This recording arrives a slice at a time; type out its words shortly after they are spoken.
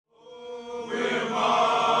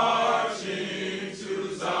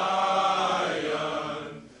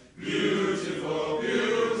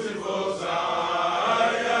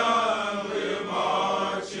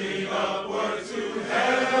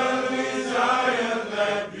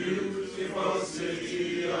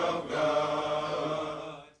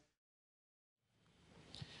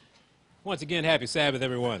Once again, happy Sabbath,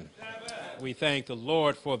 everyone. We thank the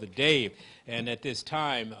Lord for the day. And at this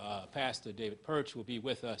time, Pastor David Perch will be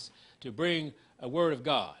with us to bring a word of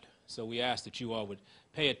God. So we ask that you all would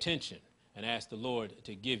pay attention and ask the Lord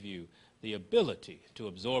to give you the ability to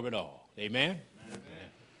absorb it all. Amen? Amen.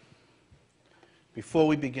 Before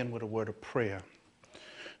we begin with a word of prayer,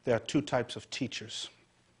 there are two types of teachers.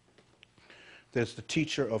 There's the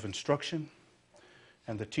teacher of instruction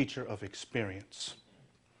and the teacher of experience.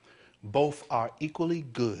 Both are equally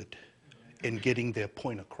good in getting their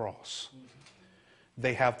point across.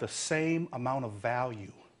 They have the same amount of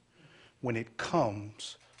value when it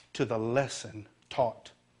comes to the lesson taught.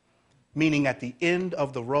 Meaning at the end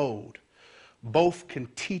of the road, both can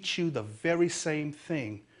teach you the very same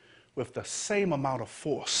thing with the same amount of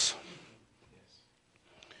force.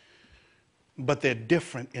 But they're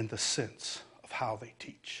different in the sense of how they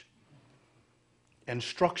teach.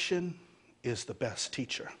 Instruction is the best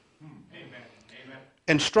teacher. Amen. Amen.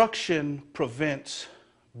 Instruction prevents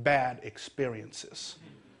bad experiences.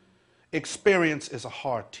 Experience is a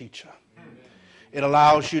hard teacher. It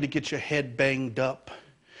allows you to get your head banged up.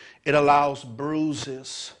 It allows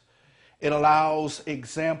bruises. It allows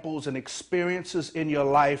examples and experiences in your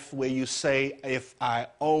life where you say, if I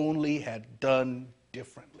only had done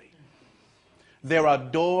differently. There are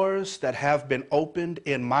doors that have been opened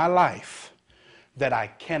in my life that I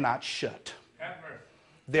cannot shut.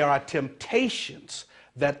 There are temptations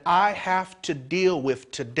that I have to deal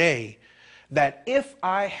with today that if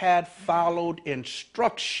I had followed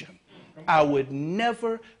instruction, I would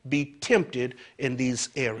never be tempted in these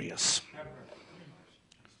areas.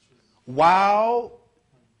 While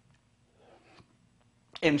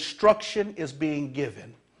instruction is being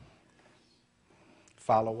given,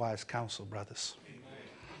 follow wise counsel, brothers.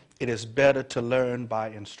 It is better to learn by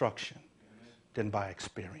instruction than by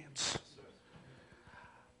experience.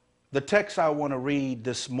 The text I want to read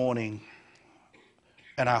this morning,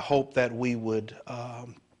 and I hope that we would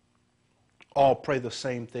all pray the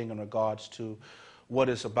same thing in regards to what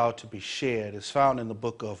is about to be shared, is found in the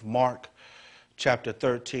book of Mark, chapter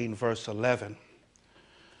 13, verse 11.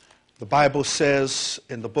 The Bible says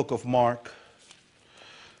in the book of Mark,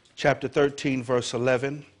 chapter 13, verse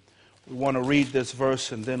 11, we want to read this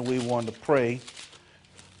verse and then we want to pray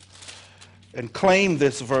and claim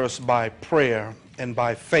this verse by prayer and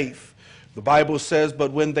by faith. The Bible says,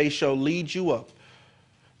 but when they shall lead you up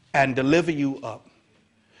and deliver you up,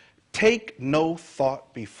 take no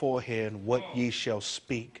thought beforehand what ye shall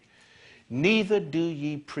speak, neither do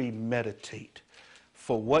ye premeditate.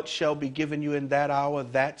 For what shall be given you in that hour,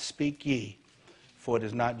 that speak ye. For it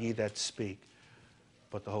is not ye that speak,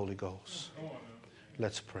 but the Holy Ghost.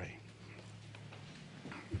 Let's pray.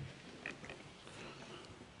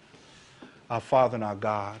 Our Father and our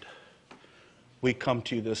God, we come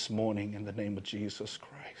to you this morning in the name of Jesus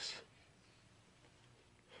Christ.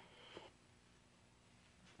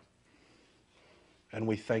 And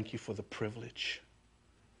we thank you for the privilege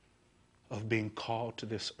of being called to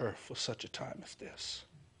this earth for such a time as this.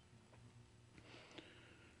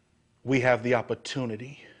 We have the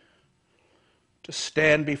opportunity to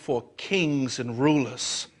stand before kings and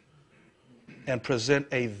rulers and present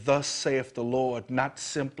a thus saith the Lord, not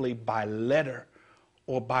simply by letter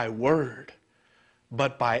or by word,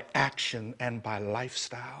 but by action and by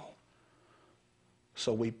lifestyle.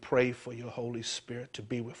 So we pray for your Holy Spirit to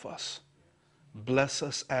be with us. Bless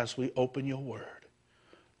us as we open your word.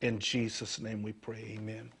 In Jesus' name we pray,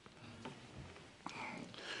 amen.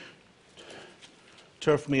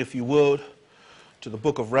 Turn with me, if you would, to the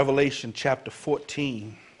book of Revelation, chapter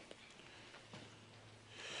 14.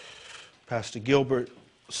 Pastor Gilbert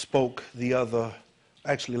spoke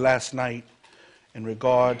last night in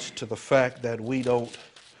regards to the fact that we don't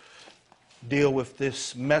deal with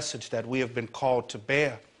this message that we have been called to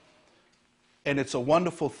bear. And it's a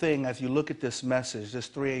wonderful thing as you look at this message, this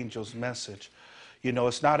three angels message. You know,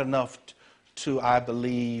 it's not enough I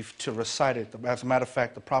believe, to recite it. As a matter of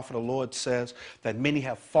fact, the prophet of the Lord says that many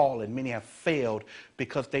have fallen, many have failed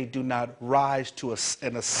because they do not rise to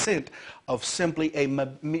an assent of simply a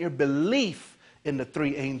mere belief in the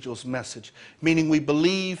three angels message, meaning we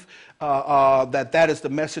believe that is the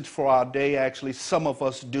message for our day. Actually, some of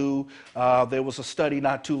us do. There was a study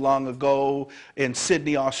not too long ago in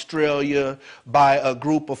Sydney, Australia, by a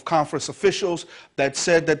group of conference officials that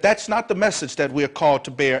said that that's not the message that we're called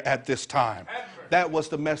to bear at this time. That was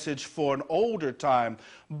the message for an older time,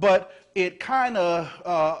 but it kind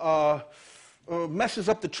of messes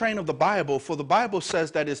up the train of the Bible, for the Bible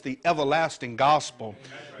says that it's the everlasting gospel.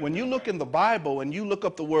 When you look in the Bible and you look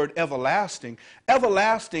up the word everlasting,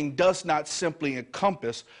 everlasting does not simply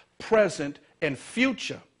encompass present and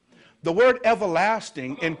future. The word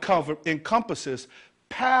everlasting encompasses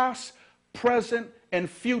past, present, and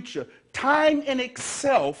future. Time in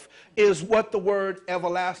itself is what the word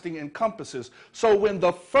everlasting encompasses. So when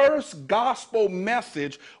the first gospel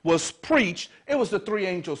message was preached, it was the three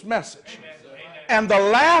angels' message. Amen. And the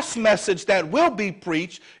last message that will be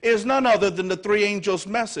preached is none other than the three angels'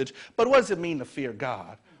 message. But what does it mean to fear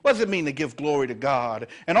God? What does it mean to give glory to God?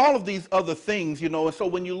 And all of these other things, And so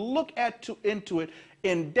when you look into it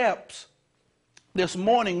in depth, this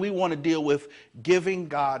morning we want to deal with giving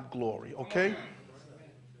God glory, okay?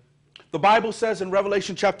 The Bible says in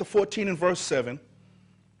Revelation chapter 14 and verse 7,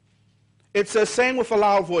 it says, saying with a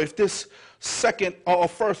loud voice, this second or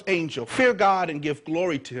first angel, fear God and give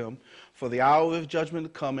glory to him, for the hour of his judgment to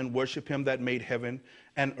come, and worship him that made heaven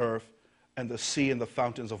and earth and the sea and the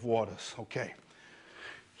fountains of waters. Okay.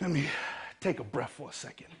 Let me take a breath for a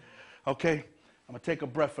second. Okay. I'm going to take a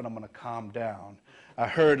breath and I'm going to calm down. I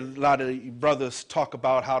heard a lot of brothers talk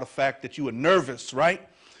about how the fact that you were nervous, right?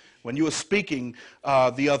 When you were speaking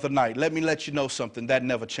the other night. Let me let you know something. That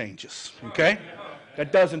never changes. Okay.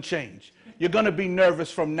 That doesn't change. You're going to be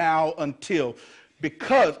nervous from now until,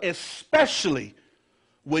 because especially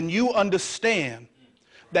when you understand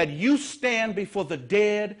that you stand before the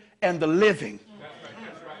dead and the living,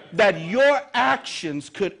 that your actions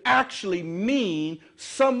could actually mean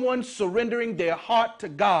someone surrendering their heart to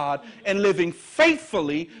God and living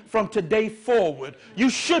faithfully from today forward. You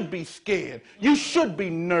should be scared. You should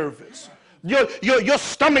be nervous. Your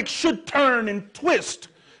stomach should turn and twist.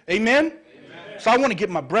 Amen? So I want to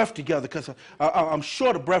get my breath together because I'm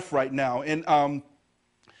short of breath right now. And so I'm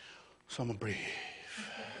going to breathe.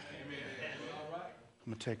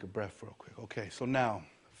 I'm going to take a breath real quick. Okay, so now,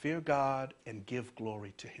 fear God and give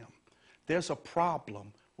glory to him. There's a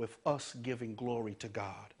problem with us giving glory to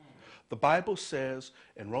God. The Bible says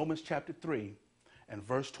in Romans chapter 3 and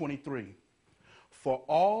verse 23, for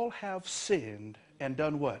all have sinned and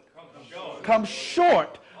done what? Come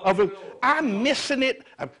short of it. I'm missing it.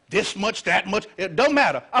 This much, that much. It don't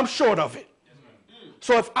matter. I'm short of it.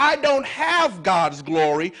 So if I don't have God's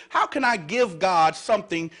glory, how can I give God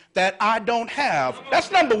something that I don't have?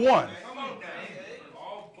 That's number one.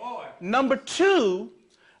 Number two,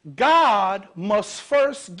 God must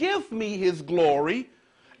first give me his glory.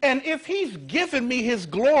 And if he's given me his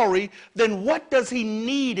glory, then what does he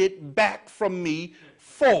need it back from me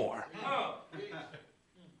for?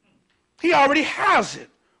 He already has it.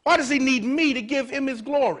 Why does he need me to give him his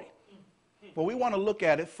glory? Well, we want to look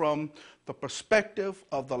at it from the perspective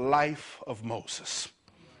of the life of Moses.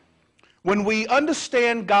 When we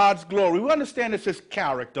understand God's glory, we understand it's his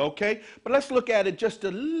character, okay? But let's look at it just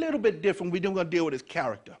a little bit different. We're going to deal with his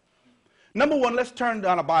character. Number one, let's turn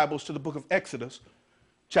down our Bibles to the book of Exodus,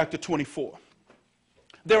 chapter 24.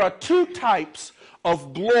 There are two types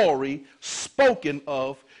of glory spoken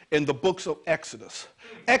of in the books of Exodus.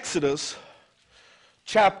 Exodus,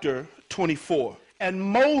 chapter 24. And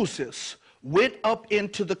Moses went up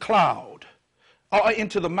into the cloud, or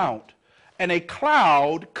into the mount, and a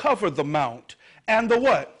cloud covered the mount. And the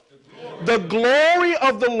what? The glory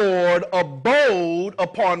of the Lord abode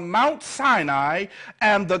upon Mount Sinai,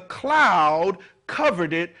 and the cloud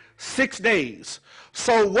covered it 6 days.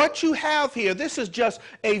 So what you have here, this is just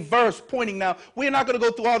a verse pointing. Now, we're not going to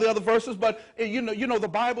go through all the other verses, but you know the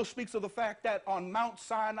Bible speaks of the fact that on Mount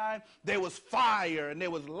Sinai there was fire and there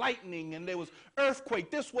was lightning and there was earthquake.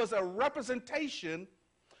 This was a representation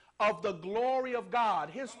of the glory of God,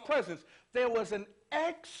 his presence. There was an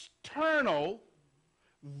external,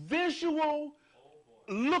 visual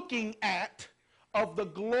looking at of the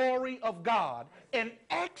glory of God. An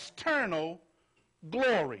external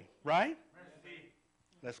glory, right?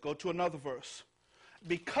 Let's go to another verse.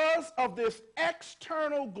 Because of this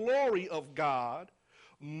external glory of God,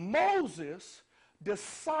 Moses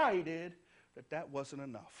decided that that wasn't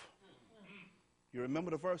enough. You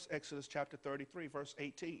remember the verse, Exodus chapter 33, verse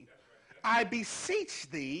 18. I beseech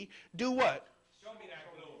thee, do what? Show me that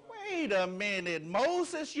glory. Wait a minute,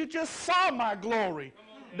 Moses, you just saw my glory.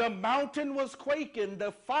 The mountain was quaking,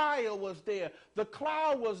 the fire was there, the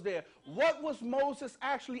cloud was there. What was Moses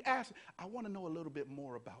actually asking? I want to know a little bit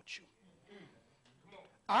more about you.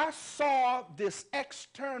 I saw this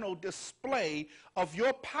external display of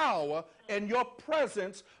your power and your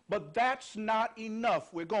presence, but that's not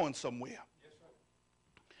enough. We're going somewhere.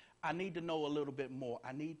 I need to know a little bit more.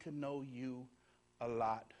 I need to know you a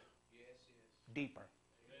lot deeper.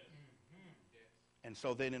 And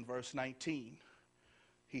so then in verse 19,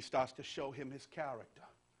 he starts to show him his character.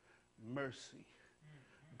 Mercy,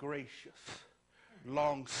 gracious,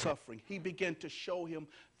 long-suffering. He began to show him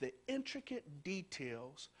the intricate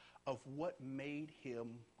details of what made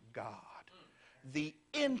him God. The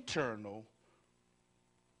internal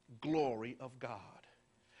glory of God.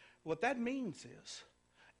 What that means is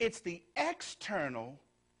it's the external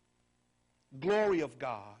glory of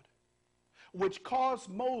God which caused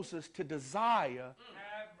Moses to desire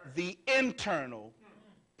the internal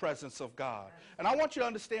presence of God. And I want you to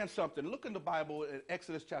understand something. Look in the Bible in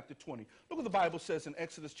Exodus chapter 20. Look what the Bible says in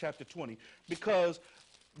Exodus chapter 20. Because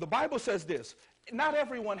the Bible says this, not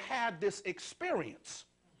everyone had this experience.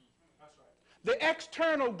 The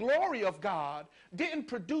external glory of God didn't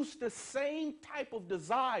produce the same type of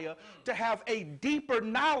desire to have a deeper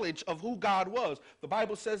knowledge of who God was. The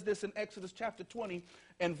Bible says this in Exodus chapter 20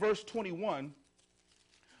 and verse 21.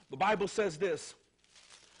 The Bible says this.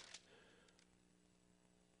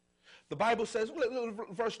 The Bible says,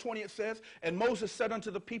 verse 20 it says, and Moses said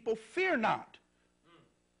unto the people, fear not,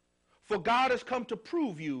 for God has come to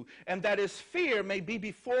prove you, and that his fear may be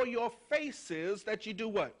before your faces, that you do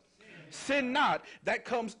what? Sin not. That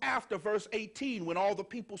comes after verse 18, when all the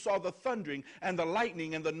people saw the thundering and the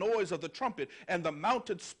lightning and the noise of the trumpet and the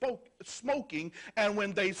mountain smoking. And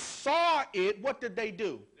when they saw it, what did they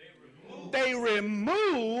do? They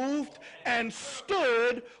removed and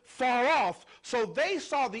stood far off. So they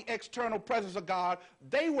saw the external presence of God.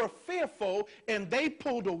 They were fearful and they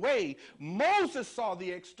pulled away. Moses saw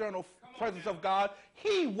the external presence of God.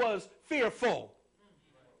 He was fearful.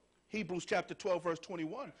 Hebrews chapter 12, verse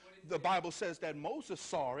 21. The Bible says that Moses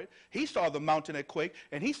saw it. He saw the mountain that quaked,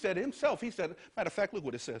 and he said himself, matter of fact, look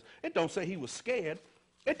what it says. It don't say he was scared.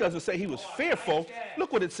 It doesn't say he was fearful.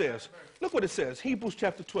 Look what it says. Look what it says. Hebrews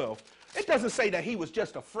chapter 12. It doesn't say that he was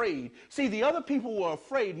just afraid. See, the other people were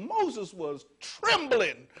afraid. Moses was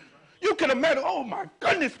trembling. You can imagine, oh my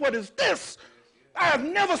goodness, what is this? I have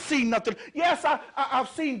never seen nothing. Yes, I've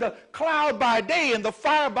seen the cloud by day and the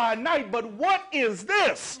fire by night, but what is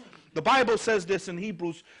this? The Bible says this in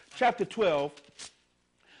Hebrews chapter 12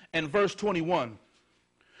 and verse 21.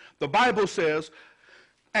 The Bible says,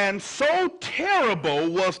 and so terrible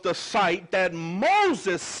was the sight that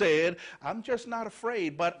Moses said, I'm just not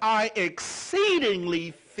afraid, but I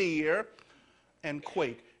exceedingly fear and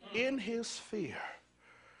quake. In his fear,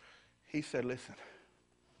 he said, listen,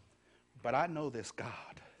 but I know this God.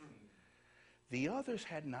 The others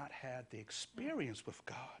had not had the experience with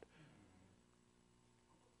God.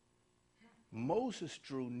 Moses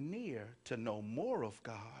drew near to know more of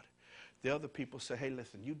God. The other people say, hey,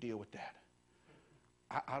 listen, you deal with that.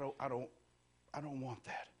 I don't want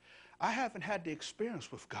that. I haven't had the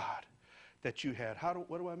experience with God that you had.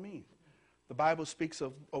 What do I mean? The Bible speaks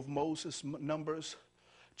of Moses, Numbers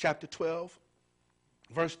chapter 12,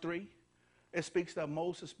 verse 3. It speaks of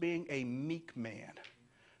Moses being a meek man,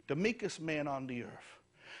 the meekest man on the earth.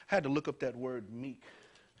 I had to look up that word meek.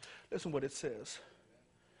 Listen what it says.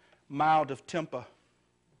 Mild of temper,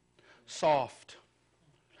 soft,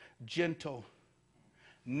 gentle,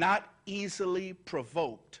 not easily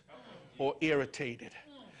provoked or irritated,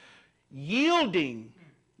 yielding,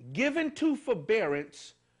 given to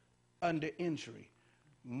forbearance under injury.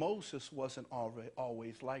 Moses wasn't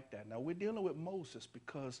always like that. Now, we're dealing with Moses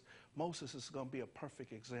because Moses is going to be a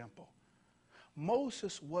perfect example.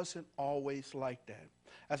 Moses wasn't always like that.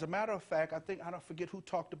 As a matter of fact, I don't forget who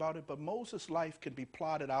talked about it, but Moses' life can be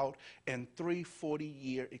plotted out in 3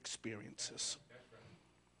 40-year experiences.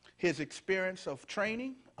 His experience of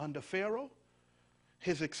training under Pharaoh,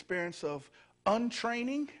 his experience of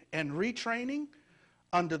untraining and retraining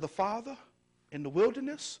under the Father in the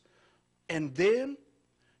wilderness, and then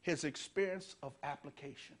his experience of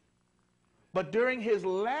application. But during his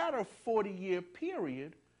latter 40-year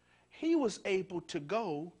period, he was able to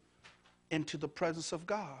go into the presence of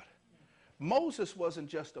God. Moses wasn't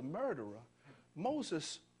just a murderer.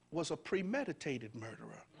 Moses was a premeditated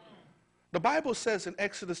murderer. The Bible says in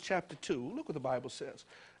Exodus chapter 2, look what the Bible says.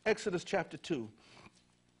 Exodus chapter 2.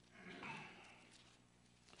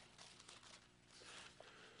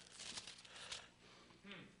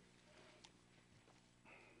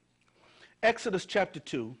 Exodus chapter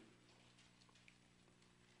 2,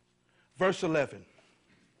 verse 11.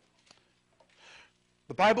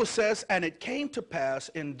 The Bible says, and it came to pass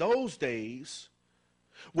in those days,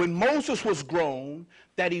 when Moses was grown,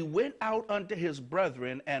 that he went out unto his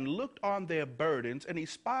brethren and looked on their burdens, and he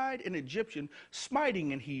spied an Egyptian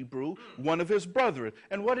smiting in Hebrew one of his brethren.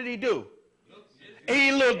 And what did he do?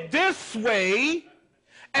 He looked this way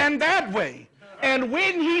and that way. And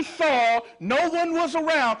when he saw no one was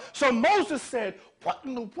around, so Moses said, what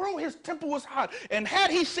in the world? His temper was hot. And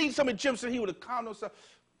had he seen some Egyptian, he would have calmed himself.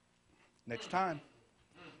 Next time.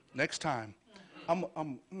 Next time.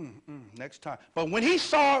 Next time. But when he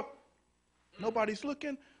saw nobody's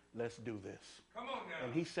looking, let's do this. Come on now.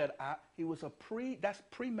 And he said, that's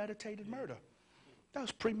premeditated murder. That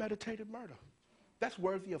was premeditated murder. That's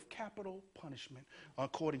worthy of capital punishment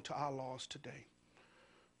according to our laws today.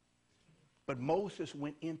 But Moses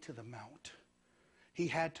went into the mount. He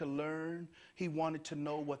had to learn. He wanted to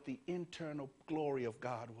know what the internal glory of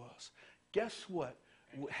God was. Guess what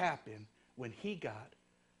happened when he got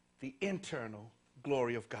the internal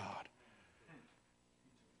glory of God?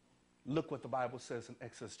 Look what the Bible says in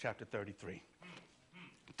Exodus chapter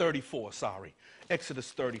 34, sorry.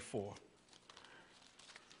 Exodus 34.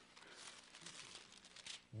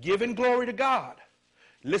 Giving glory to God.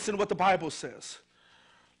 Listen what the Bible says.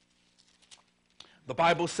 The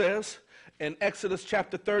Bible says in Exodus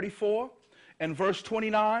chapter 34 and verse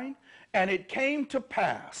 29, and it came to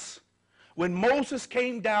pass when Moses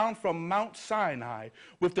came down from Mount Sinai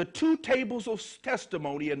with the 2 tables of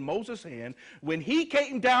testimony in Moses' hand, when he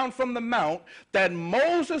came down from the mount, that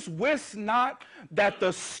Moses wist not that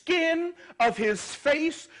the skin of his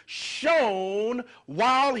face shone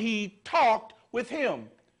while he talked with him.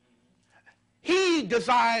 He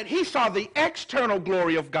saw the external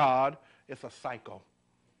glory of God. It's a cycle.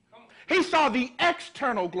 He saw the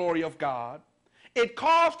external glory of God. It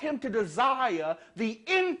caused him to desire the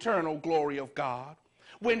internal glory of God.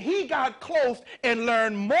 When he got close and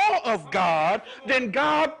learned more of God, then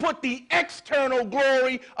God put the external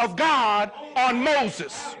glory of God on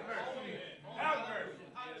Moses.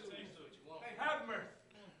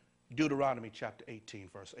 Deuteronomy chapter 18,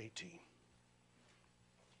 verse 18.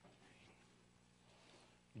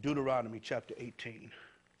 Deuteronomy chapter 18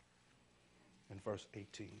 and verse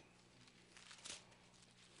 18.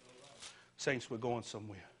 Saints, we're going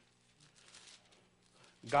somewhere.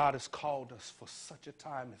 God has called us for such a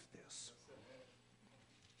time as this.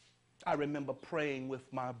 I remember praying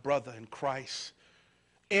with my brother in Christ,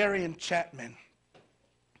 Arian Chapman,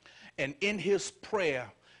 and in his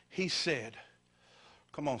prayer, he said,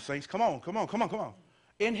 come on, saints, come on.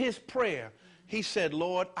 In his prayer, he said,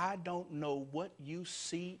 Lord, I don't know what you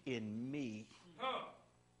see in me,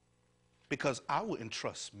 because I wouldn't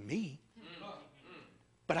trust me.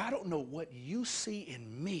 But I don't know what you see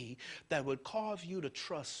in me that would cause you to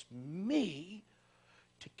trust me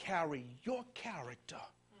to carry your character.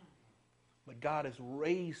 But God has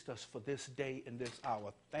raised us for this day and this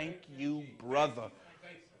hour. Thank you, brother.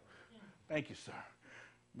 Thank you, sir.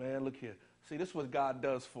 Man, look here. See, this is what God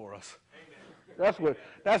does for us.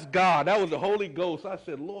 That's God. That was the Holy Ghost. I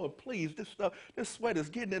said, Lord, please, this sweat is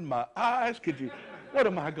getting in my eyes. What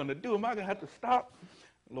am I going to do? Am I going to have to stop?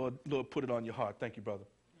 Lord, put it on your heart. Thank you, brother.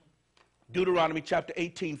 Deuteronomy chapter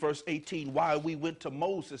 18, verse 18, why we went to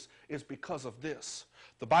Moses is because of this.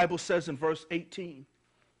 The Bible says in verse 18,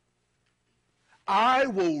 I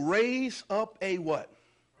will raise up a what?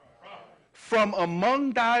 From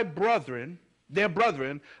among thy brethren, their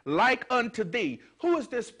brethren, like unto thee. Who is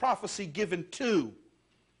this prophecy given to?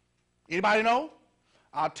 Anybody know?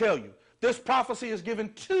 I'll tell you. This prophecy is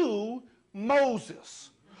given to Moses.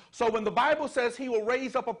 So when the Bible says he will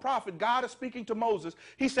raise up a prophet, God is speaking to Moses.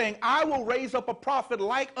 He's saying, I will raise up a prophet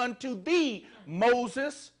like unto thee,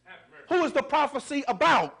 Moses. Who is the prophecy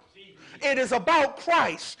about? It is about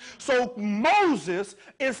Christ. So Moses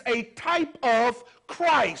is a type of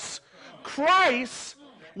Christ. Christ,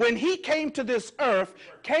 when he came to this earth,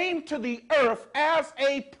 came to the earth as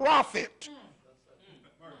a prophet.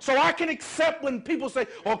 So I can accept when people say,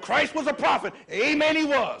 oh, Christ was a prophet. Amen, he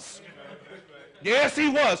was. Yes, he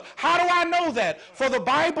was. How do I know that? For the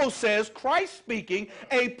Bible says, Christ speaking,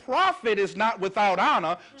 a prophet is not without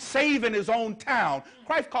honor, save in his own town.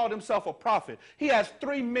 Christ called himself a prophet. He has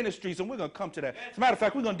 3 ministries, and we're going to come to that. As a matter of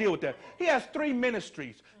fact, we're going to deal with that. He has 3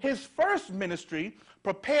 ministries. His first ministry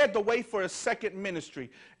prepared the way for his second ministry,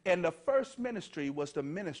 and the first ministry was the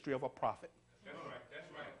ministry of a prophet. That's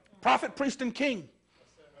right. Prophet, priest, and king.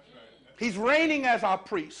 He's reigning as our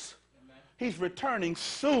priest. He's returning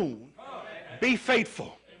soon. Be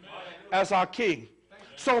faithful as our king.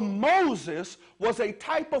 So Moses was a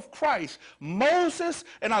type of Christ. Moses,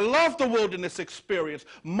 and I love the wilderness experience,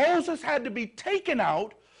 Moses had to be taken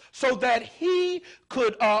out so that he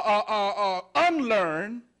could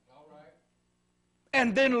unlearn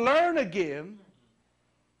and then learn again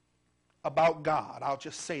about God. I'll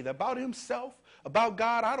just say that. About himself, about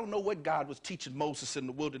God. I don't know what God was teaching Moses in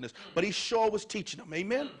the wilderness, but he sure was teaching him.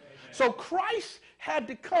 Amen? So Christ had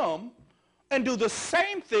to come and do the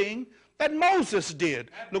same thing that Moses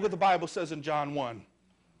did. Look what the Bible says in John 1.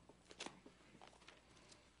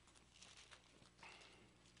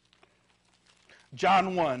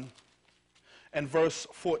 John 1 and verse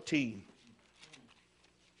 14.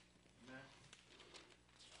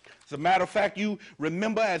 As a matter of fact, you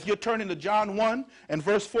remember as you're turning to John 1 and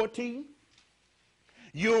verse 14,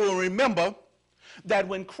 you will remember that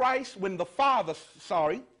when the Father,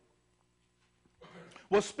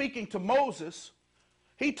 was speaking to Moses,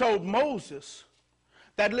 he told Moses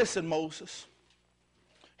that, listen, Moses,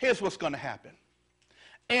 here's what's going to happen.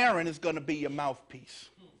 Aaron is going to be your mouthpiece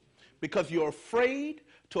because you're afraid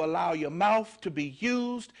to allow your mouth to be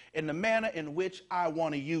used in the manner in which I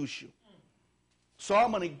want to use you. So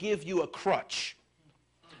I'm going to give you a crutch.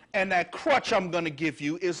 And that crutch I'm going to give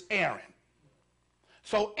you is Aaron.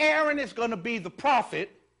 So Aaron is going to be the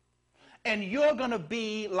prophet, and you're going to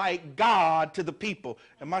be like God to the people.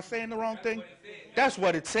 Am I saying the wrong thing? That's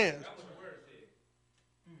what it says.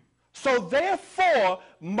 So therefore,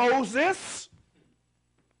 Moses,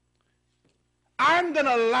 I'm going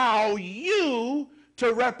to allow you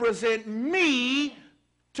to represent me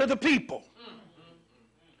to the people.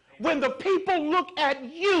 When the people look at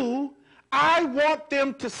you, I want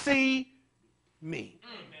them to see me.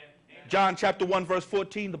 John chapter 1 verse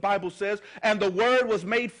 14, the Bible says, and the Word was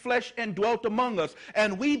made flesh and dwelt among us,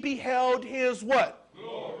 and we beheld his what?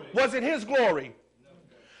 Glory. Was it his glory?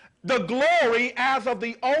 No. The glory as of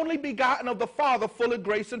the only begotten of the Father, full of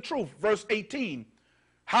grace and truth. Verse 18.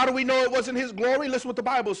 How do we know it wasn't his glory? Listen what the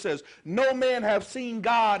Bible says. No man have seen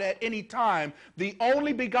God at any time. The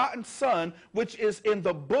only begotten Son, which is in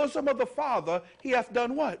the bosom of the Father, he hath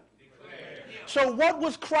done what? Declared. So what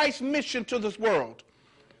was Christ's mission to this world?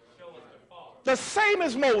 The same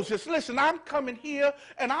as Moses. Listen, I'm coming here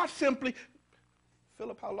and I simply,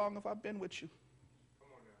 Philip, how long have I been with you?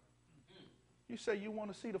 You say you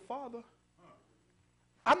want to see the Father.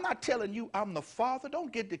 I'm not telling you I'm the Father.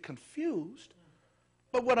 Don't get it confused.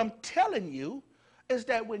 But what I'm telling you is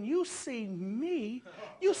that when you see me,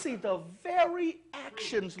 you see the very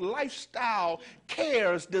actions, lifestyle,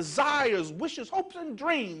 cares, desires, wishes, hopes, and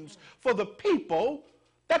dreams for the people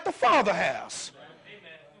that the Father has.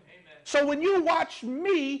 So when you watch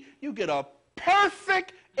me, you get a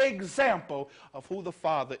perfect example of who the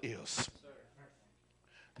Father is.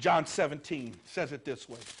 John 17 says it this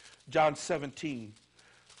way. John 17.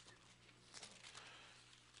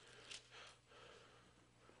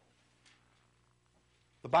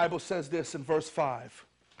 The Bible says this in verse 5.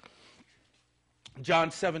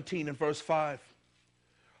 John 17 and verse 5.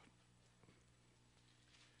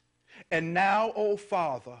 And now, O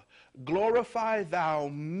Father, glorify thou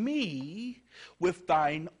me with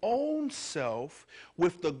thine own self,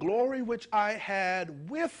 with the glory which I had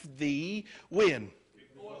with thee when?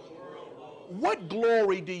 Before the world was. What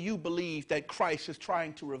glory do you believe that Christ is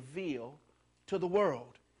trying to reveal to the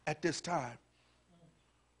world at this time?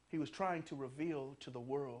 He was trying to reveal to the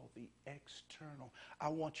world the external. I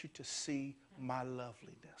want you to see my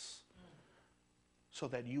loveliness so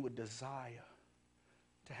that you would desire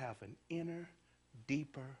to have an inner,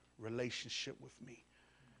 deeper relationship with me.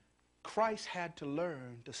 Christ had to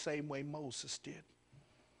learn the same way Moses did.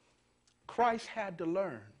 Christ had to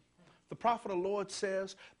learn. The prophet of the Lord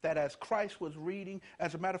says that as Christ was reading,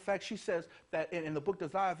 as a matter of fact, she says that in the book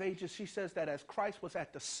Desire of Ages, she says that as Christ was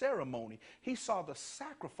at the ceremony, he saw the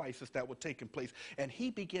sacrifices that were taking place, and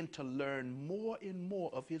he began to learn more and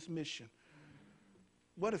more of his mission.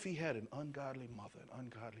 What if he had an ungodly mother, an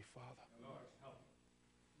ungodly father?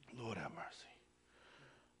 Lord have mercy.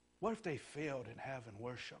 What if they failed in having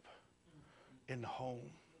worship in the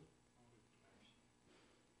home?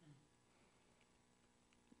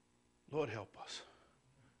 Lord, help us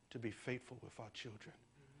to be faithful with our children,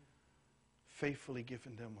 faithfully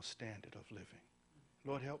giving them a standard of living.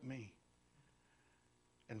 Lord, help me.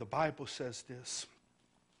 And the Bible says this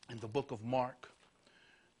in the book of Mark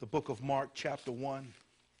chapter 1.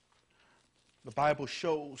 The Bible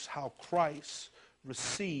shows how Christ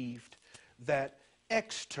received that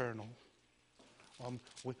external.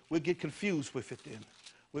 We'll get confused with it then.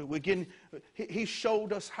 He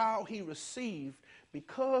showed us how he received.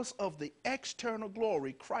 Because of the external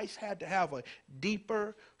glory, Christ had to have a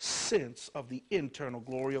deeper sense of the internal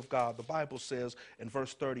glory of God. The Bible says in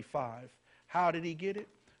verse 35, how did he get it?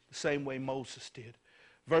 The same way Moses did.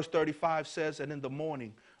 Verse 35 says, and in the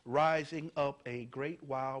morning, rising up a great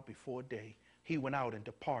while before day, he went out and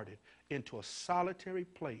departed into a solitary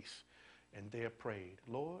place and there prayed,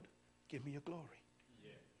 Lord, give me your glory.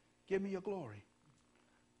 Yeah. Give me your glory.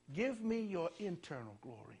 Give me your internal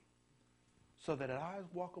glory, so that as I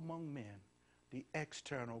walk among men, the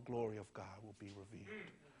external glory of God will be revealed.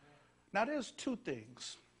 Now, there's two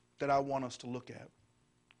things that I want us to look at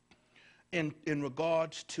in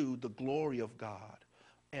regards to the glory of God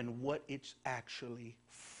and what it's actually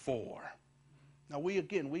for. Now, we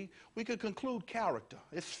could conclude character.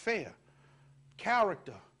 It's fair.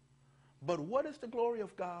 Character But what is the glory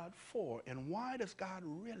of God for? And why does God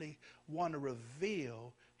really want to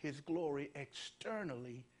reveal his glory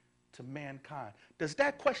externally to mankind? Does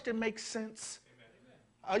that question make sense?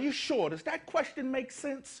 Amen. Are you sure? Does that question make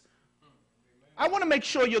sense? I want to make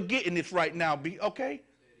sure you're getting this right now, okay?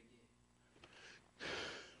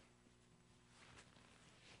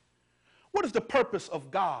 What is the purpose of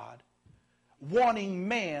God wanting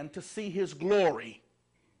man to see his glory?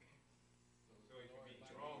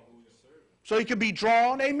 So he can be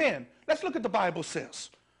drawn. Amen. Let's look at the Bible says.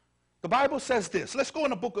 The Bible says this. Let's go in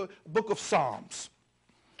the book of Psalms.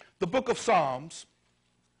 The book of Psalms.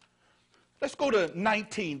 Let's go to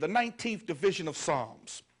 19, the 19th division of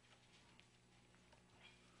Psalms.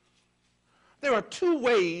 There are two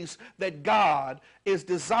ways that God is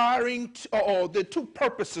desiring, or the two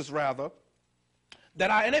purposes rather,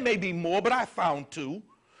 and it may be more, but I found two,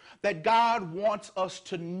 that God wants us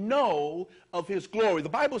to know of his glory. The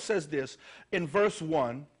Bible says this in verse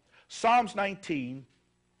 1, Psalms 19,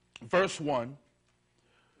 verse 1.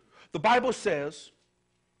 The Bible says,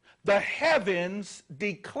 the heavens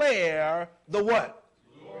declare the what?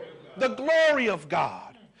 The glory of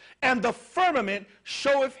God. And the firmament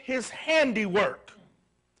showeth his handiwork.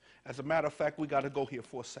 As a matter of fact, we got to go here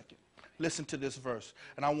for a second. Listen to this verse,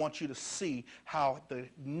 and I want you to see how the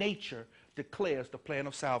nature declares the plan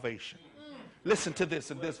of salvation. Listen to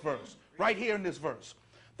this in this verse, right here in this verse.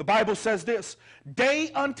 The Bible says this,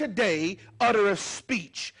 day unto day uttereth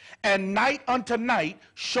speech, and night unto night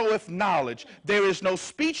showeth knowledge. There is no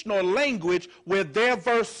speech nor language where their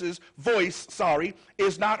voice is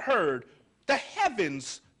not heard. The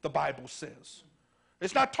heavens, the Bible says.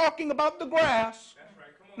 It's not talking about the grass,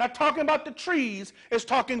 not talking about the trees, it's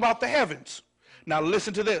talking about the heavens. Now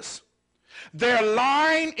listen to this. Their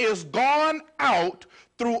line is gone out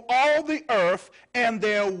through all the earth, and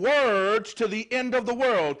their words to the end of the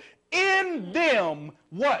world. In them,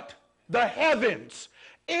 what? The heavens.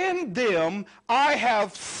 In them I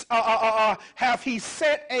have he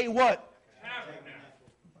set a what?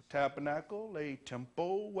 A tabernacle, a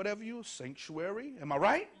temple, whatever you, sanctuary. Am I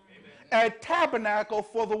right? Amen. A tabernacle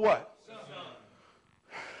for the what?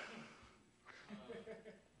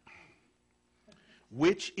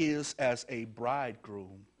 Which is as a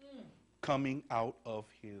bridegroom coming out of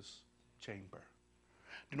his chamber.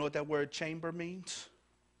 Do you know what that word chamber means?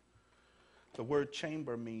 The word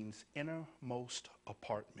chamber means innermost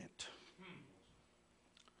apartment.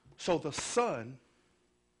 So the sun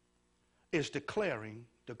is declaring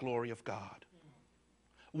the glory of God.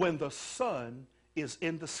 When the sun is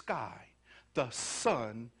in the sky, the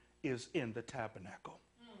sun is in the tabernacle.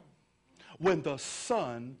 When the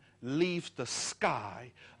sun leaves the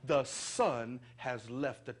sky, the sun has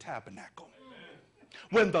left the tabernacle.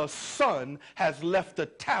 When the sun has left the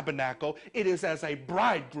tabernacle, it is as a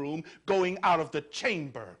bridegroom going out of the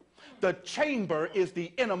chamber. The chamber is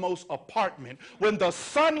the innermost apartment. When the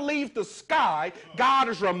sun leaves the sky, God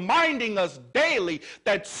is reminding us daily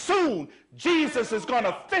that soon Jesus is going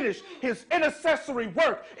to finish his intercessory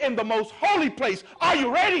work in the most holy place. Are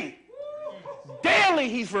you ready? Daily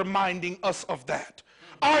he's reminding us of that.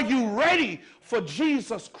 Are you ready for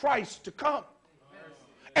Jesus Christ to come?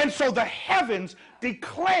 And so the heavens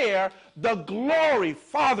declare the glory,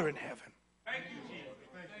 Father in heaven. Thank you, Jesus.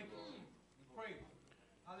 Thank you.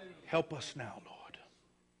 Help us now, Lord.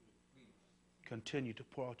 Continue to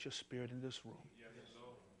pour out your spirit in this room.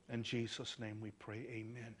 In Jesus' name we pray,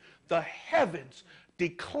 amen. The heavens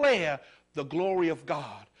declare the glory of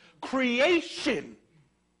God. Creation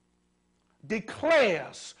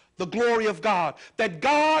declares the glory of God. That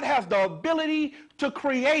God has the ability to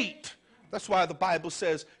create. That's why the Bible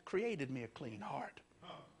says, created me a clean heart.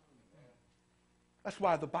 That's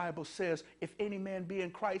why the Bible says, if any man be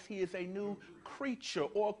in Christ, he is a new creature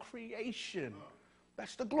or creation.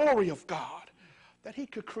 That's the glory of God. That he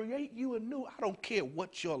could create you anew. I don't care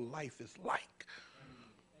what your life is like.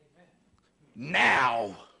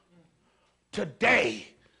 Now, today,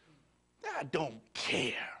 I don't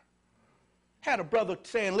care. Had a brother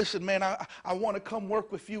saying, listen, man, I want to come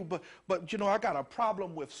work with you, but you know, I got a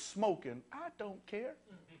problem with smoking. I don't care.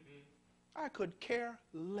 I could care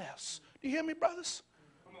less. Do you hear me, brothers?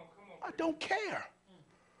 Come on. I don't care.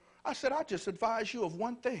 I said, I just advise you of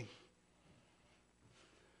one thing.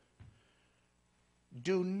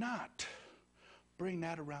 Do not bring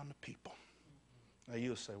that around the people. Now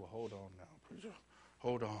you'll say, well, hold on now, preacher.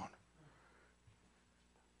 Hold on.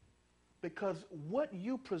 Because what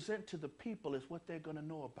you present to the people is what they're going to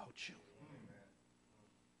know about you.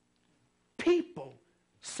 People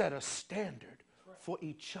set a standard for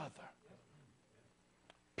each other.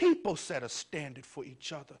 people set a standard for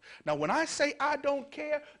each other. Now, when I say I don't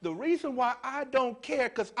care, the reason why I don't care,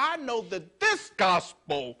 because I know that this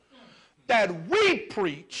gospel that we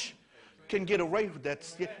preach can get away with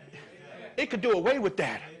that. It could do away with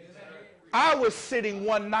that. I was sitting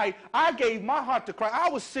one night, I gave my heart to Christ. I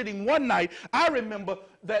was sitting one night, I remember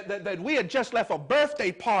that we had just left a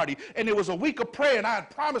birthday party, and it was a week of prayer, and I had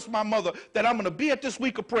promised my mother that I'm going to be at this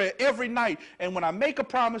week of prayer every night. And when I make a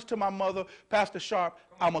promise to my mother, Pastor Sharp,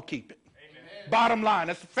 I'm going to keep it. Amen. Bottom line,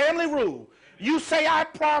 that's the family rule. You say I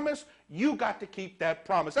promise, you got to keep that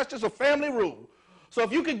promise. That's just a family rule. So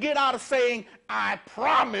if you could get out of saying I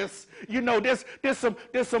promise, you know, there's some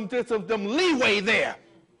leeway there.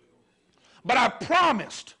 But I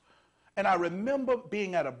promised. And I remember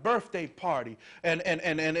being at a birthday party and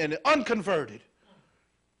unconverted,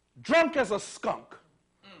 drunk as a skunk.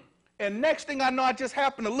 And next thing I know, I just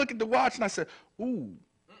happened to look at the watch and I said, ooh,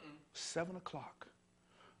 7 o'clock.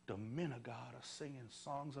 The men of God are singing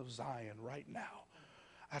songs of Zion right now.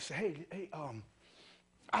 I said, hey,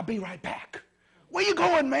 I'll be right back. Where you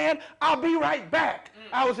going, man? I'll be right back.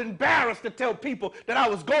 I was embarrassed to tell people that I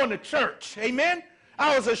was going to church. Amen?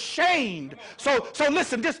 I was ashamed. So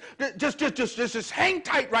listen, just hang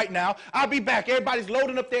tight right now. I'll be back. Everybody's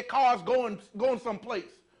loading up their cars, going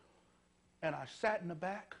someplace. And I sat in the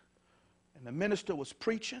back, and the minister was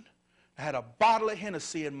preaching. I had a bottle of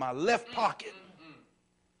Hennessy in my left pocket.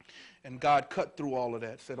 And God cut through all of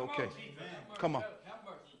that, said, okay, come on.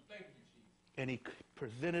 And he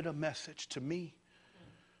presented a message to me.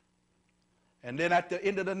 And then at the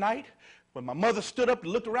end of the night, when my mother stood up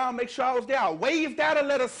and looked around, make sure I was there, I waved at her,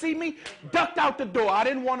 let her see me, ducked out the door. I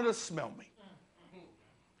didn't want her to smell me.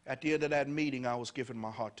 At the end of that meeting, I was giving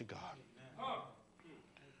my heart to God.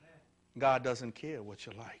 God doesn't care what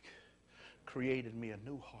you like. Created me a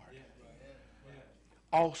new heart.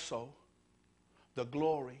 Also, the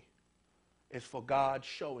glory is for God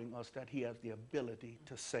showing us that he has the ability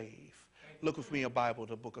to save. Look with me in your Bible,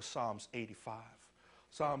 the book of Psalms 85.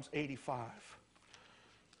 Psalms 85.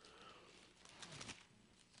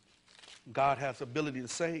 God has the ability to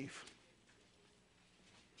save.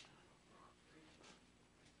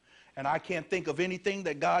 And I can't think of anything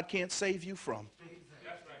that God can't save you from.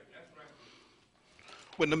 That's right, that's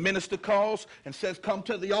right. When the minister calls and says, come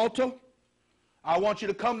to the altar, I want you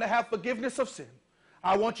to come to have forgiveness of sin.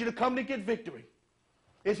 I want you to come to get victory.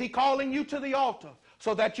 Is he calling you to the altar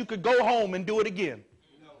so that you could go home and do it again?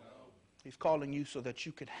 No. He's calling you so that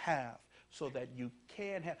you could have, so that you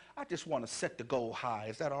can have. I just want to set the goal high.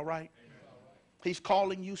 Is that all right? He's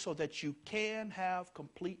calling you so that you can have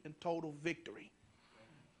complete and total victory.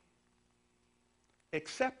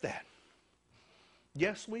 Accept that.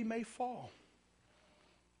 Yes, we may fall.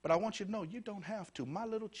 But I want you to know you don't have to. My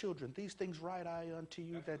little children, these things write I unto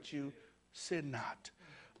you that you sin not.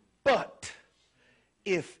 But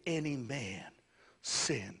if any man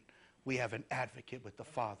sin, we have an advocate with the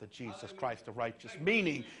Father, Jesus Christ the righteous.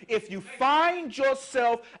 Meaning, if you find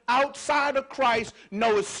yourself outside of Christ,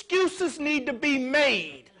 no excuses need to be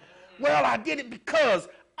made. Well, I did it because,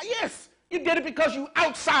 yes, you did it because you're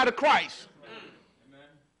outside of Christ.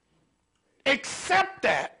 Accept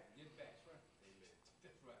that.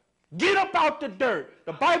 Get up out the dirt.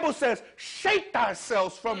 The Bible says, shake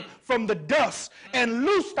thyself from the dust and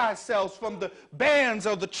loose thyself from the bands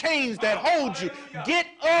or the chains that hold you. Get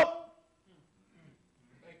up.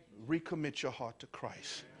 Recommit your heart to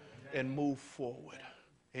Christ and move forward.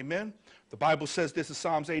 Amen. The Bible says, this is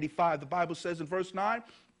Psalms 85. The Bible says in verse 9,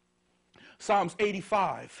 Psalms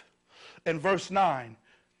 85 and verse 9.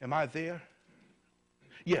 Am I there?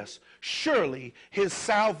 Yes. Surely his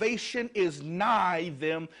salvation is nigh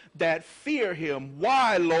them that fear him.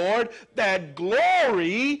 Why, Lord? That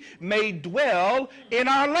glory may dwell in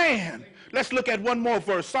our land. Let's look at one more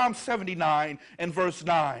verse, Psalm 79 and verse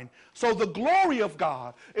 9. So the glory of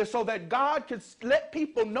God is so that God can let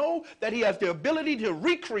people know that he has the ability to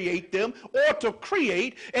recreate them or to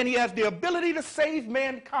create, and he has the ability to save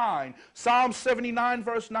mankind. Psalm 79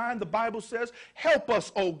 verse 9, the Bible says, help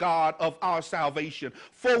us, O God of our salvation.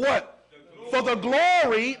 For what? For the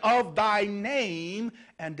glory of thy name,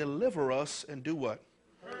 and deliver us and do what?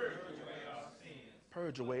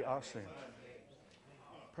 Purge away our sins.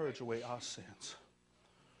 Purge away our sins.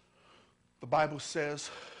 The Bible says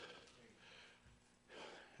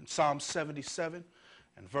in Psalm 77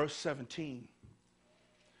 and verse 17,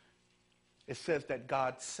 it says that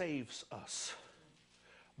God saves us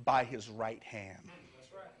by his right hand.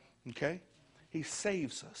 Okay? He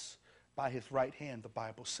saves us by his right hand, the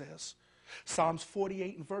Bible says. Psalms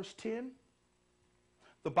 48 and verse 10,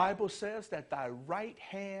 the Bible says that thy right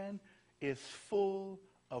hand is full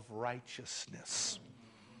of righteousness.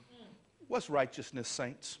 What's righteousness,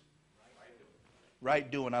 saints? Right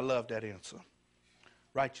doing. I love that answer.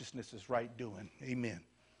 Righteousness is right doing. Amen.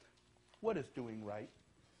 What is doing right?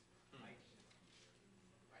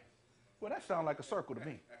 Well, that sounds like a circle to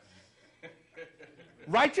me.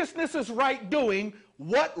 Righteousness is right doing.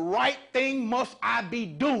 What right thing must I be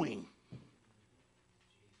doing?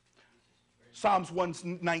 Psalms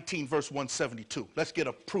 119, verse 172. Let's get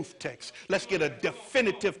a proof text. Let's get a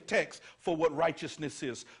definitive text for what righteousness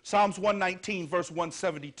is. Psalms 119, verse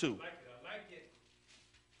 172.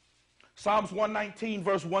 Psalms 119,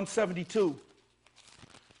 verse 172.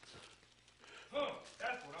 That's what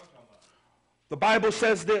I'm talking about. The Bible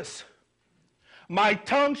says this. My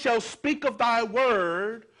tongue shall speak of thy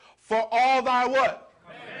word, for all thy what?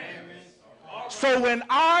 So when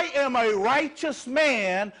I am a righteous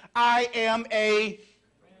man, I am a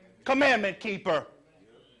commandment keeper.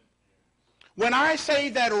 When I say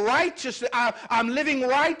that righteous, I'm living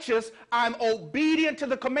righteous, I'm obedient to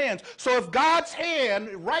the commands. So if God's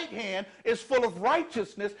right hand, is full of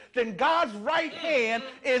righteousness, then God's right hand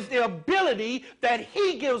is the ability that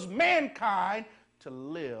he gives mankind to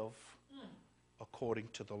live according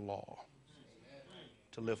to the law.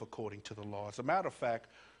 To live according to the law. As a matter of fact,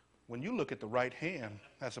 when you look at the right hand,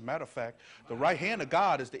 as a matter of fact, the right hand of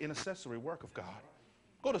God is the intercessory work of God.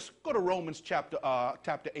 Go to Romans chapter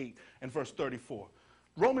 8 and verse 34.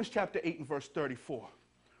 Romans chapter 8 and verse 34.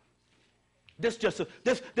 This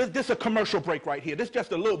is a commercial break right here. This is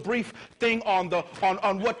just a little brief thing on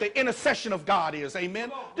what the intercession of God is. Amen.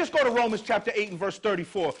 Just go to Romans chapter 8 and verse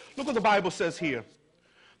 34. Look what the Bible says here.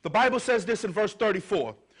 The Bible says this in verse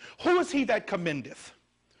 34. Who is he that commendeth,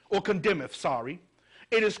 or condemneth, sorry?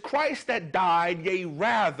 It is Christ that died, yea,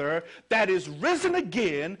 rather, that is risen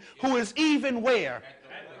again, who is even where?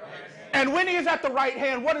 And when he is at the right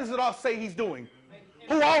hand, what does it all say he's doing?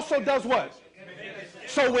 Who also does what?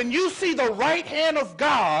 So when you see the right hand of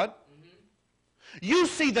God, you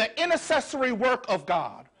see the intercessory work of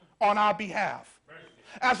God on our behalf.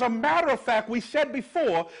 As a matter of fact, we said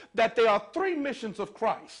before that there are three missions of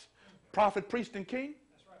Christ: prophet, priest, and king.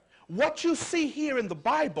 What you see here in the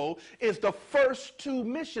Bible is the first two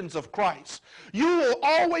missions of Christ. You will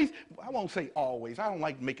always, I won't say always, I don't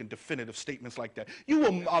like making definitive statements like that. You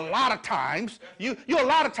will a lot of times,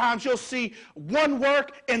 you'll see one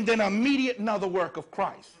work and then immediate another work of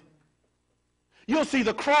Christ. You'll see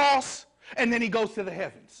the cross and then he goes to the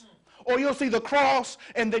heavens. Or you'll see the cross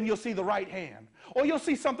and then you'll see the right hand. Or you'll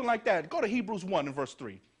see something like that. Go to Hebrews 1 and verse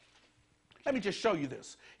 3. Let me just show you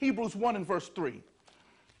this. Hebrews 1 and verse 3.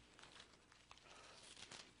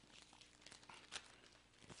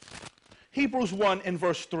 Hebrews 1 and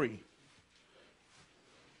verse 3.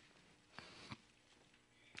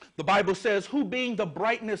 The Bible says, who being the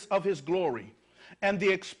brightness of his glory and the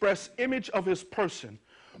express image of his person,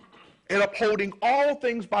 and upholding all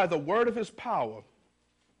things by the word of his power,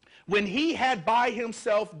 when he had by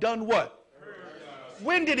himself done what?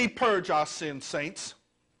 When did he purge our sins, saints?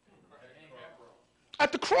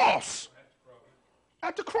 At the cross.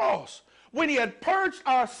 At the cross. When he had purged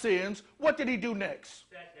our sins, what did he do next?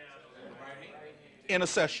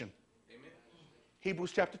 Intercession. Amen.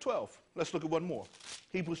 Hebrews chapter 12. Let's look at one more.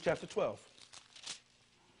 Hebrews chapter 12.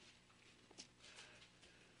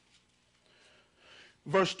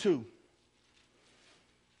 Verse 2.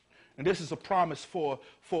 And this is a promise for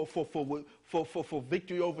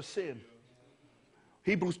victory over sin.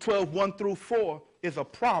 Hebrews 12, 1 through 4 is a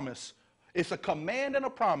promise. It's a command and a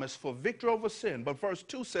promise for victory over sin. But verse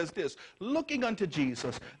 2 says this: looking unto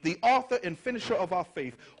Jesus, the author and finisher of our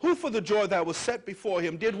faith, who for the joy that was set before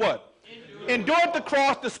him did what? Endured the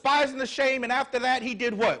cross, despising the shame, and after that he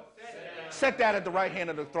did what? Sat down at the right hand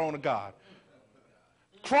of the throne of God.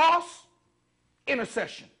 Cross,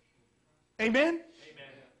 intercession. Amen? Amen?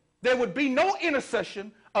 There would be no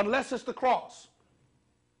intercession unless it's the cross.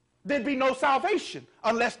 There'd be no salvation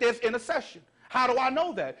unless there's intercession. How do I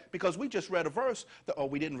know that? Because we just read a verse that,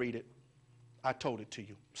 we didn't read it. I told it to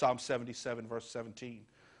you. Psalm 77, verse 17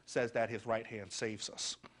 says that his right hand saves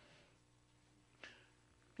us.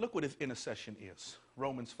 Look what his intercession is.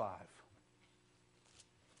 Romans 5.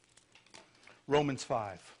 Romans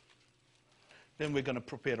 5. Then we're going to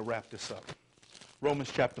prepare to wrap this up. Romans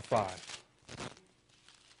chapter 5.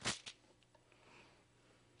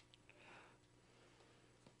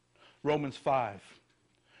 Romans 5.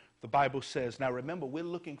 The Bible says, now remember, we're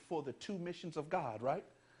looking for the two missions of God, right?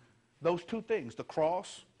 Those two things, the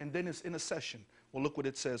cross and then his intercession. Well, look what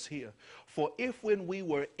it says here. For if when we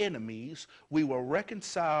were enemies, we were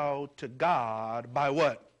reconciled to God by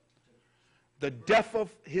what? The death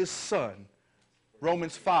of his son.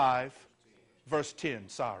 Romans 5, verse 10,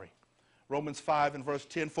 sorry. Romans 5 and verse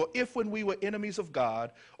 10, for if when we were enemies of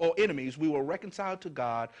God, or enemies, we were reconciled to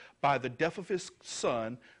God by the death of his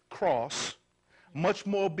son, cross, much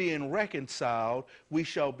more being reconciled, we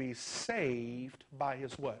shall be saved by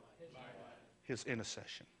his what? His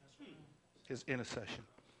intercession. His intercession.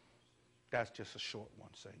 That's just a short one,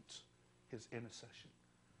 saints. His intercession.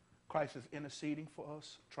 Christ is interceding for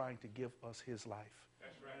us, trying to give us his life.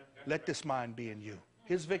 That's right. Let this mind be in you.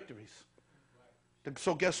 His victories.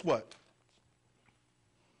 So guess what?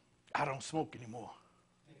 I don't smoke anymore.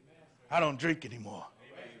 I don't drink anymore.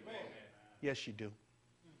 Yes, you do.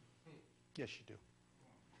 Yes, you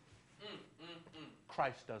do.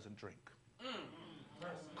 Christ doesn't drink.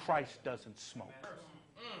 Christ doesn't smoke.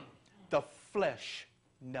 The flesh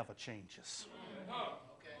never changes.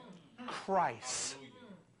 Christ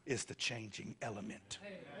is the changing element.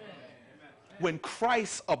 When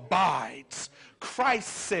Christ abides, Christ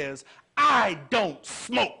says, I don't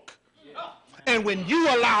smoke. And when you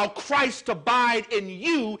allow Christ to abide in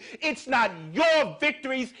you, it's not your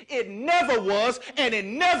victories. It never was, and it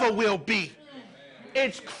never will be.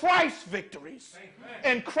 It's Christ's victories.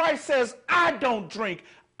 And Christ says, I don't drink.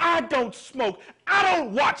 I don't smoke. I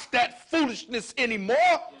don't watch that foolishness anymore.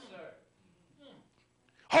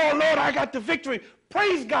 Oh, Lord, I got the victory.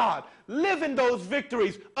 Praise God. Live in those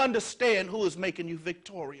victories. Understand who is making you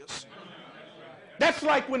victorious. That's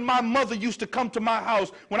like when my mother used to come to my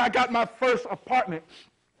house when I got my first apartment.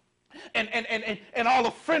 And all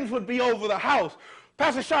the friends would be over the house.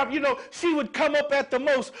 Pastor Sharp, you know, she would come up at the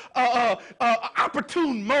most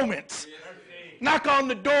opportune moments. Knock on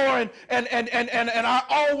the door, and I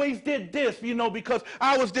always did this, you know, because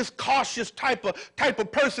I was this cautious type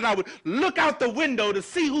of person. I would look out the window to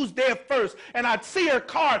see who's there first, and I'd see her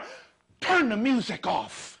car, turn the music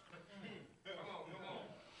off.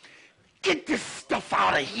 Get this stuff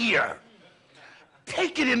out of here.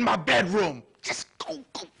 Take it in my bedroom. Just go.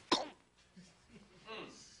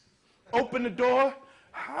 Open the door.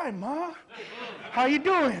 Hi, Ma. How you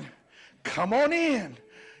doing? Come on in.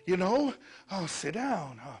 You know, oh, sit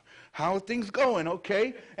down. How are things going?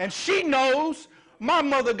 Okay. And she knows my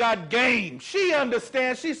mother got game. She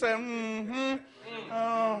understands. She said,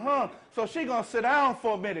 So she going to sit down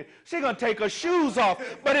for a minute. She going to take her shoes off.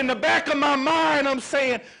 But in the back of my mind, I'm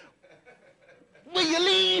saying, will you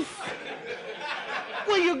leave?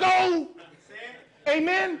 Will you go?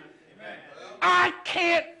 Amen? I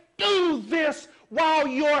can't do this while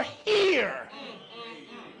you're here.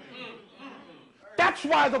 That's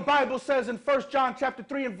why the Bible says in 1 John chapter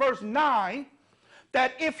 3 and verse 9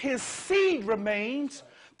 that if his seed remains,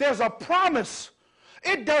 there's a promise.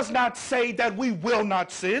 It does not say that we will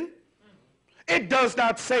not sin. It does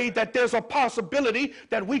not say that there's a possibility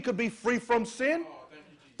that we could be free from sin.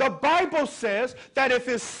 The Bible says that if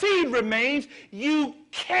his seed remains, you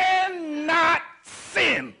cannot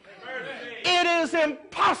sin. It is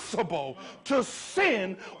impossible to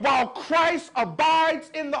sin while Christ abides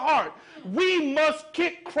in the heart. We must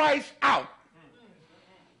kick Christ out.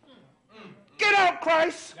 Get out,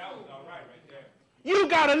 Christ. You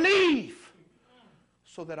got to leave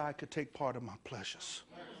so that I could take part of my pleasures,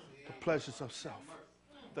 the pleasures of self.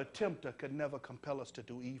 The tempter can never compel us to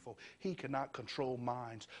do evil. He cannot control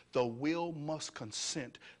minds. The will must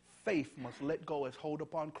consent. Faith must let go its hold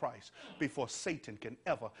upon Christ before Satan can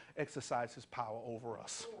ever exercise his power over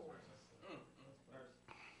us.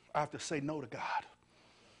 I have to say no to God.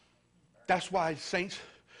 That's why, saints,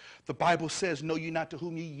 the Bible says, know ye not to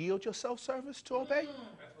whom ye yield your self-service to obey?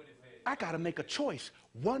 I got to make a choice,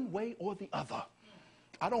 one way or the other.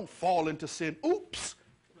 I don't fall into sin. Oops,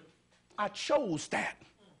 I chose that.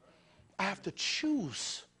 I have to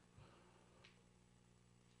choose.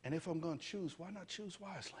 And if I'm going to choose, why not choose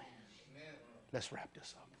wisely? Amen. Let's wrap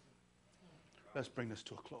this up. Let's bring this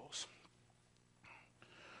to a close.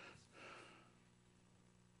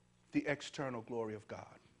 The external glory of God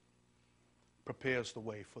prepares the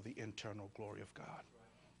way for the internal glory of God.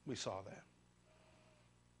 We saw that.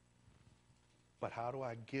 But how do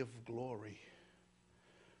I give glory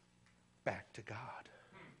back to God?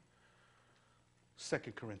 2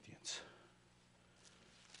 Corinthians.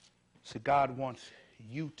 See, God wants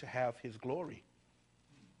you to have his glory.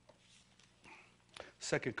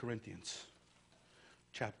 2 Corinthians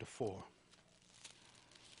chapter 4.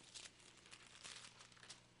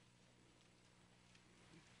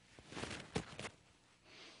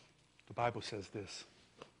 The Bible says this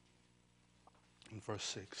in verse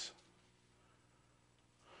 6.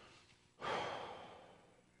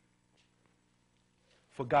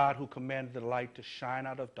 For God, who commanded the light to shine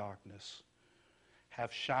out of darkness,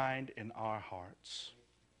 have shined in our hearts.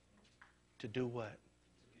 To do what?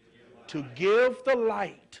 To give the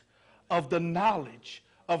light of the knowledge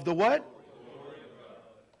of the what?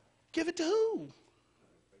 Give it to who?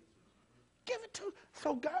 Give it to.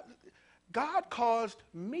 So God caused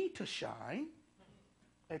me to shine,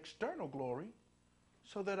 external glory,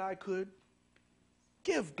 so that I could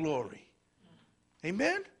give glory.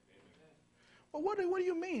 Amen? Well, what do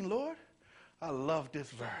you mean, Lord? I love this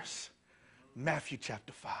verse. Matthew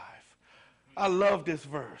chapter 5. I love this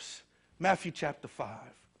verse. Matthew chapter 5.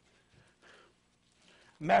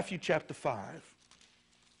 Matthew chapter 5.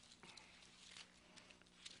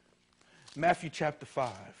 Matthew chapter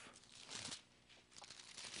 5.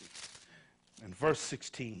 And verse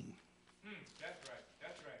 16. That's right.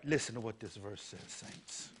 That's right. Listen to what this verse says,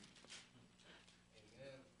 saints.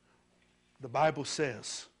 The Bible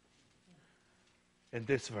says in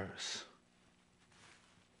this verse,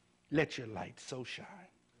 let your light so shine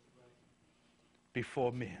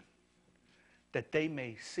before men that they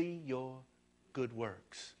may see your good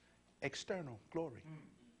works, external glory,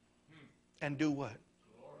 and do what?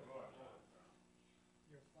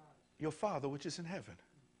 Your Father which is in heaven.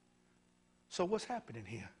 So what's happening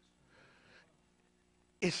here?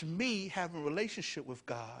 It's me having a relationship with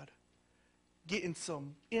God, getting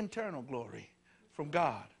some internal glory from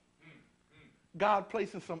God. God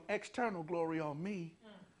placing some external glory on me,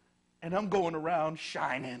 and I'm going around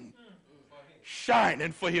shining.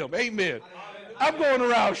 Shining for him. Amen. I'm going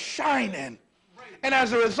around shining. And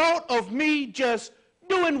as a result of me just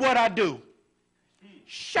doing what I do,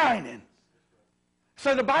 shining.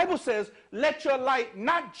 So the Bible says, let your light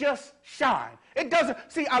not just shine. It doesn't,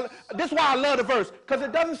 see, this is why I love the verse, because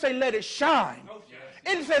it doesn't say let it shine.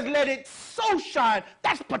 It says let it so shine.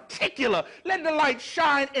 That's particular. Let the light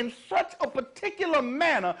shine in such a particular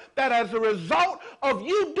manner that as a result of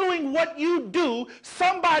you doing what you do,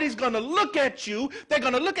 somebody's going to look at you. They're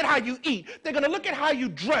going to look at how you eat. They're going to look at how you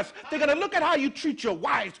dress. They're going to look at how you treat your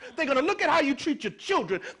wives. They're going to look at how you treat your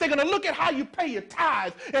children. They're going to look at how you pay your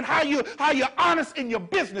tithes and how you're honest in your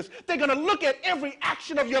business. They're going to look at every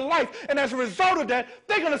action of your life. And as a result of that,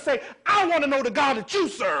 they're going to say, I want to know the God that you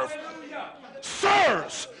serve.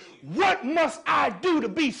 Sirs, what must I do to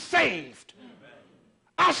be saved?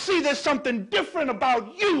 I see there's something different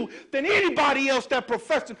about you than anybody else that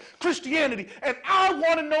professes Christianity. And I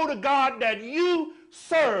want to know the God that you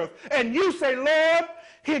serve. And you say, Lord,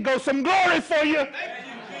 here goes some glory for you.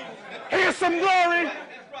 Here's some glory.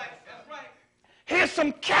 Here's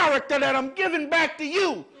some character that I'm giving back to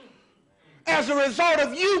you. As a result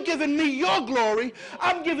of you giving me your glory,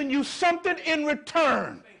 I'm giving you something in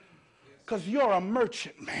return. Because you're a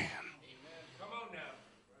merchant man. Come on now.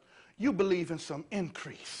 You believe in some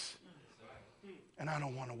increase. And I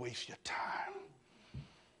don't want to waste your time.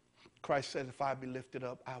 Christ said, if I be lifted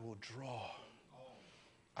up, I will draw.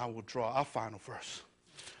 I will draw. Our final verse.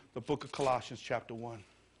 The book of Colossians chapter 1.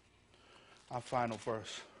 Our final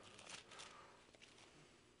verse.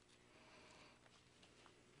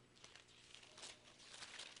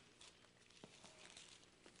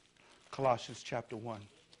 Colossians chapter 1.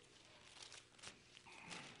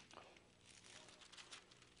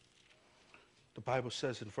 The Bible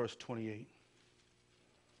says in verse 28,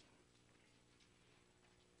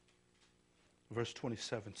 verse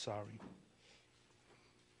 27, sorry.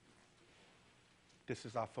 This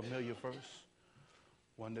is our familiar verse,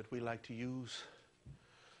 one that we like to use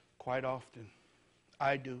quite often.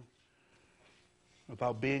 I do.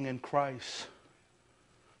 About being in Christ,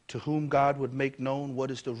 to whom God would make known what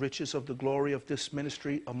is the riches of the glory of this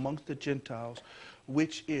ministry amongst the Gentiles,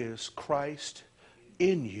 which is Christ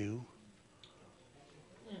in you,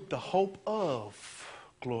 the hope of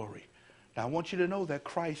glory. Now I want you to know that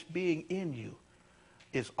Christ being in you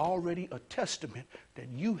is already a testament that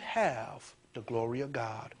you have the glory of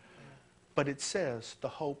God. But it says the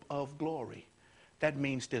hope of glory. That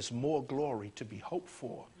means there's more glory to be hoped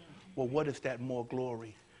for. Well, what is that more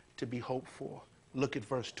glory to be hoped for? Look at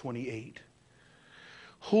verse 28.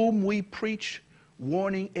 Whom we preach,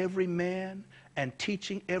 warning every man and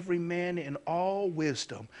teaching every man in all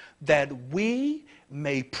wisdom, that we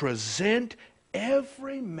may present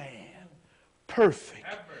every man perfect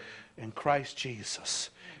in Christ Jesus.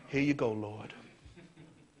 Here you go, Lord.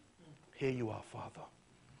 Here you are, Father.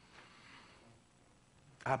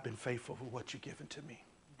 I've been faithful with what you've given to me.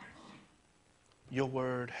 Your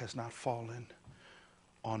word has not fallen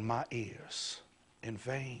on my ears in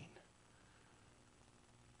vain.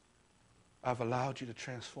 I've allowed you to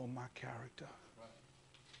transform my character.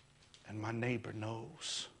 And my neighbor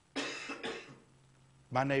knows.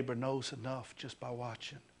 My neighbor knows enough just by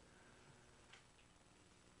watching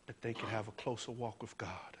that they can have a closer walk with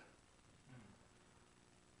God.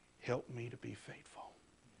 Help me to be faithful.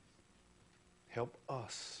 Help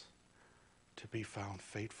us to be found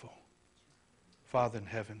faithful. Father in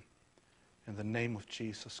heaven, in the name of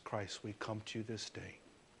Jesus Christ, we come to you this day.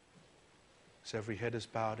 As every head is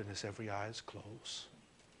bowed and as every eye is closed,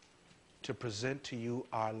 to present to you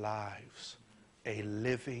our lives, a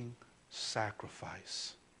living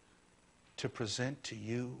sacrifice, to present to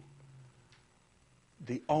you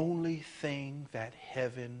the only thing that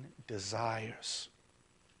heaven desires,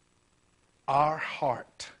 our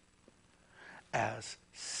heart, as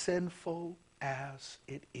sinful as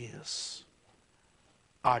it is,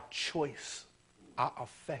 our choice, our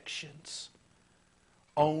affections,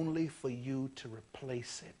 only for you to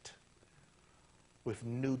replace it with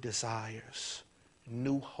new desires,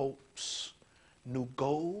 new hopes, new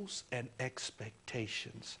goals and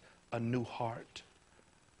expectations, a new heart.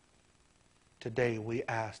 Today we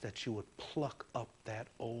ask that you would pluck up that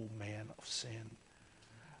old man of sin.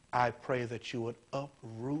 I pray that you would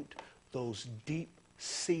uproot those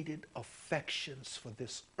deep-seated affections for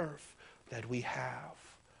this earth that we have.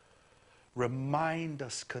 Remind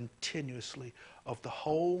us continuously of the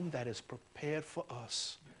home that is prepared for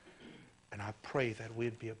us. And I pray that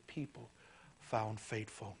we'd be a people found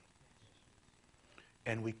faithful.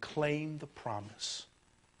 And we claim the promise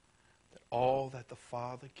that all that the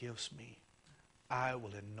Father gives me, I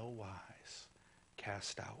will in no wise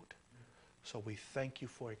cast out. So we thank you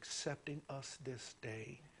for accepting us this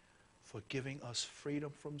day, for giving us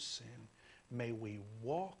freedom from sin. May we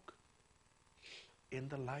walk in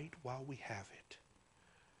the light while we have it.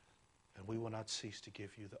 And we will not cease to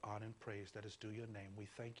give you the honor and praise that is due your name. We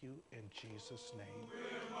thank you in Jesus' name.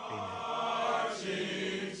 Amen.